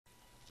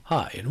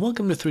Hi, and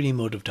welcome to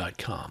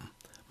 3dmotive.com.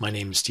 My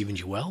name is Stephen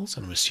G. Wells,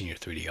 and I'm a senior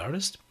 3D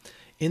artist.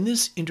 In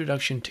this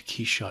introduction to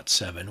Keyshot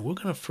 7, we're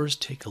going to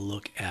first take a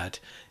look at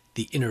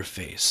the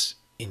interface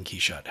in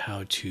Keyshot,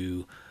 how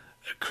to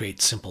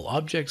create simple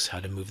objects, how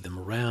to move them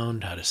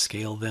around, how to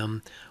scale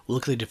them. We'll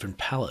look at the different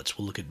palettes,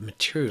 we'll look at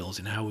materials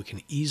and how we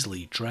can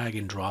easily drag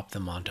and drop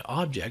them onto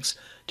objects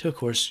to, of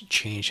course,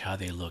 change how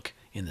they look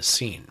in the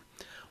scene.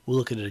 We'll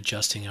look at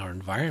adjusting our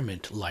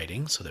environment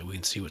lighting so that we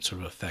can see what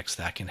sort of effects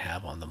that can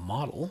have on the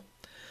model.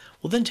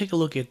 We'll then take a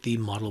look at the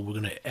model we're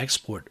going to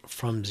export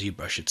from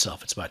ZBrush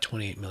itself. It's about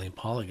 28 million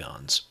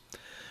polygons.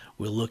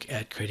 We'll look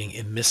at creating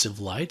emissive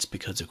lights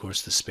because, of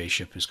course, the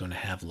spaceship is going to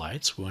have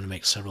lights. We want to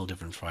make several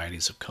different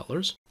varieties of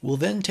colors. We'll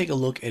then take a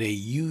look at a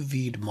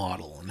UV'd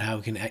model and how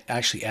we can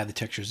actually add the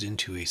textures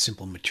into a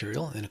simple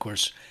material and, of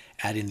course,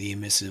 add in the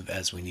emissive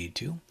as we need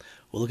to.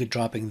 We'll look at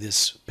dropping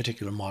this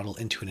particular model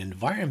into an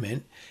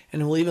environment,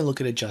 and we'll even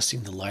look at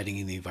adjusting the lighting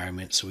in the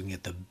environment so we can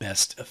get the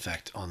best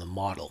effect on the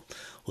model.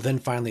 We'll then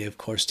finally, of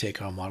course,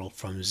 take our model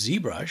from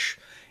ZBrush,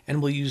 and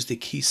we'll use the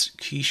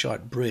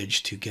Keyshot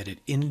bridge to get it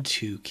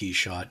into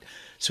Keyshot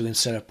so we can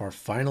set up our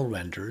final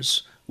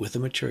renders with the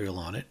material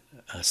on it,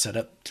 set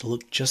up to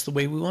look just the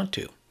way we want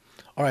to.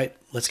 All right,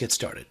 let's get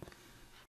started.